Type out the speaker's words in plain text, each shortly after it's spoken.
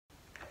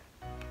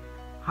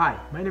Hi,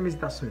 my name is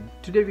Dasun.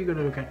 Today we're going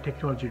to look at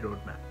technology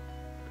roadmap.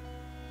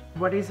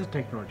 What is a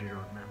technology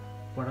roadmap?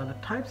 What are the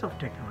types of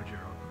technology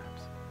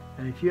roadmaps?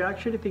 And if you're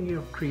actually thinking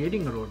of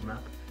creating a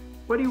roadmap,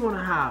 what do you want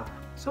to have?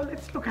 So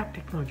let's look at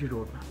technology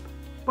roadmap.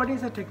 What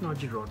is a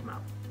technology roadmap?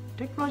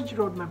 Technology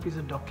roadmap is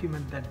a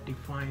document that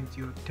defines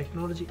your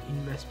technology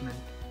investment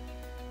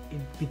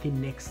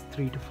within next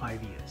 3 to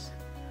 5 years.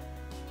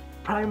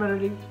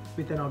 Primarily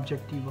with an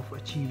objective of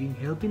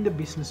helping the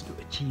business to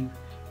achieve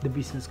the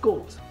business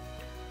goals.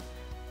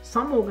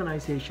 Some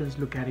organizations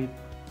look at it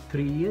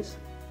 3 years,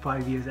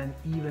 5 years, and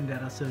even there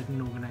are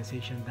certain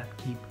organizations that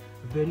keep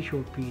a very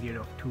short period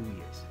of 2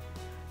 years.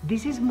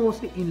 This is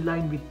mostly in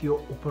line with your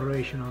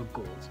operational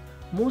goals.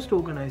 Most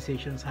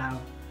organizations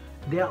have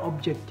their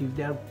objective,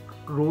 their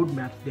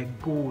roadmaps, their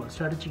goals,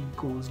 strategic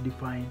goals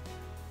defined,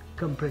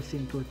 compressed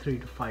into a 3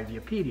 to 5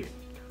 year period.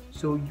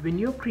 So when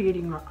you're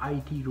creating an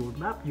IT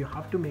roadmap, you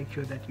have to make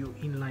sure that you're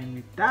in line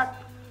with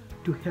that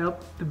to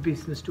help the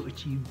business to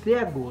achieve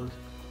their goals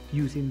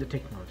using the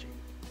technology.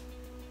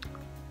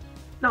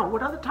 Now,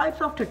 what are the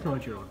types of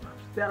technology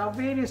roadmaps? There are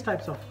various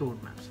types of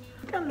roadmaps.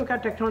 You can look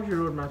at technology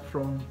roadmaps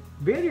from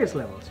various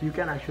levels. You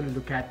can actually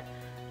look at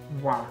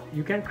one.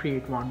 You can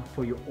create one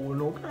for your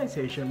own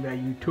organization where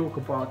you talk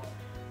about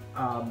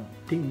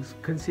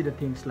consider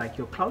things like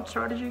your cloud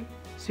strategy,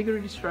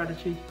 security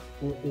strategy,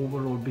 or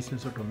overall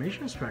business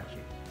automation strategy.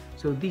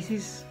 So this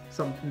is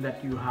something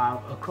that you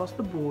have across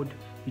the board.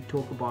 We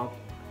talk about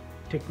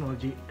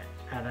technology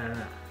at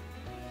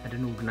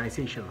an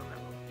organizational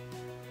level.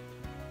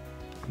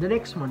 The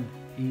next one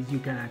is you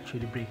can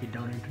actually break it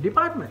down into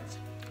departments.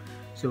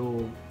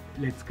 So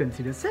let's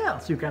consider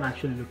sales. You can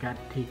actually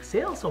take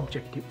sales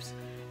objectives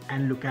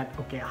and look at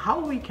how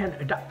we can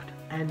adapt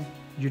and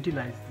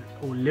utilize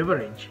or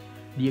leverage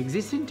the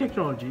existing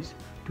technologies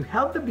to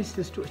help the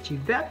business to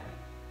achieve their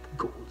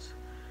goals.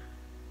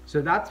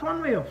 So that's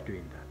one way of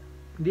doing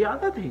that. The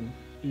other thing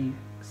is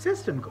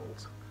system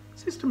goals,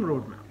 system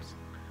roadmaps.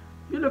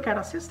 You look at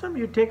a system,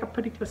 you take a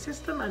particular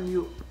system and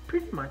you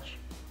pretty much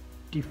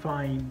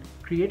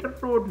create a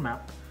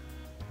roadmap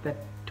that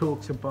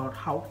talks about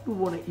how you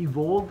want to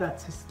evolve that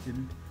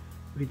system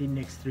within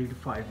next 3 to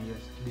 5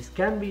 years. This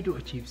can be to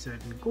achieve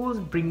certain goals,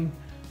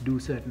 do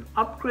certain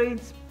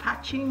upgrades,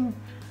 patching.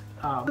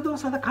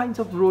 Those are the kinds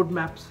of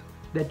roadmaps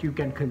that you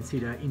can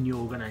consider in your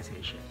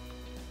organization.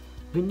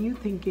 When you're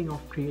thinking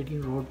of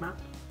creating a roadmap,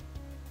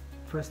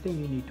 first thing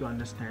you need to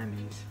understand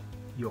is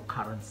your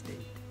current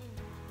state.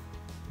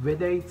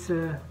 Whether it's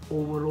an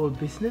overall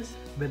business,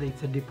 whether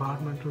it's a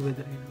departmental,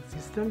 whether it's a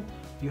system,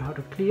 you have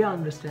a clear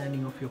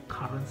understanding of your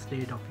current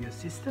state of your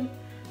system,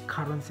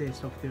 current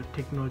state of your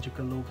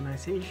technological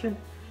organization,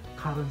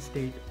 current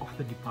state of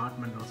the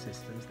departmental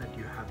systems that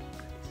you have in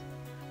place.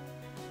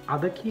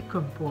 Other key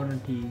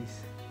component is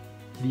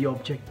the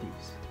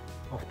objectives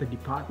of the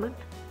department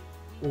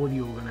or the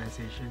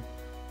organization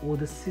or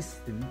the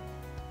system,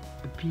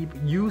 the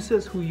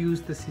users who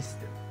use the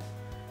system.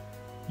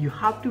 You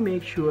have to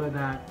make sure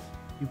that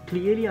you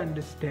clearly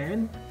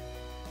understand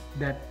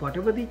that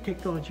whatever the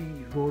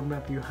technology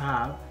roadmap you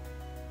have,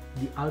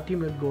 the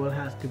ultimate goal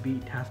has to be,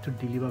 it has to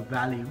deliver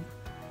value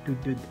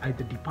to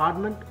either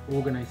department,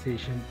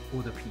 organization,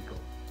 or the people.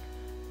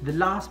 The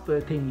last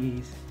thing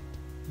is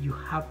you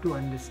have to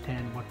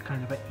understand what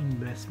kind of an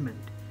investment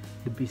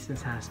the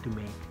business has to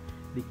make.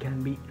 It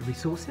can be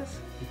resources,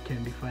 it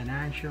can be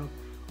financial,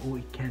 or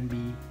it can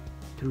be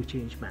through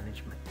change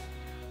management.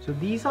 So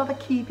these are the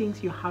key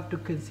things you have to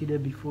consider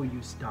before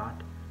you start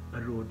a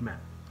roadmap.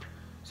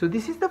 So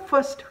this is the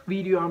first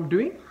video I'm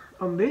doing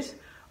on this.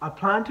 I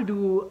plan to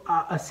do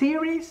a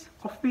series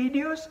of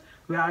videos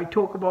where I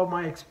talk about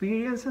my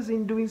experiences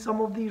in doing some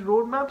of these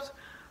roadmaps.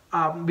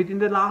 Within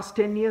the last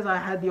 10 years, I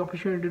had the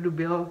opportunity to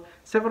build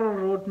several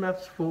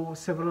roadmaps for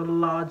several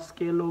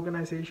large-scale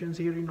organizations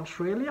here in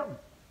Australia.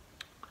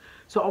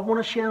 So I want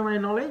to share my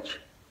knowledge,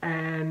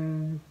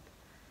 and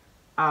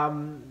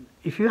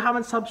if you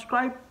haven't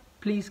subscribed,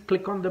 please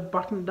click on the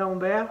button down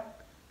there,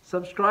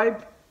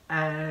 subscribe,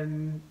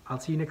 and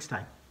I'll see you next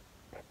time.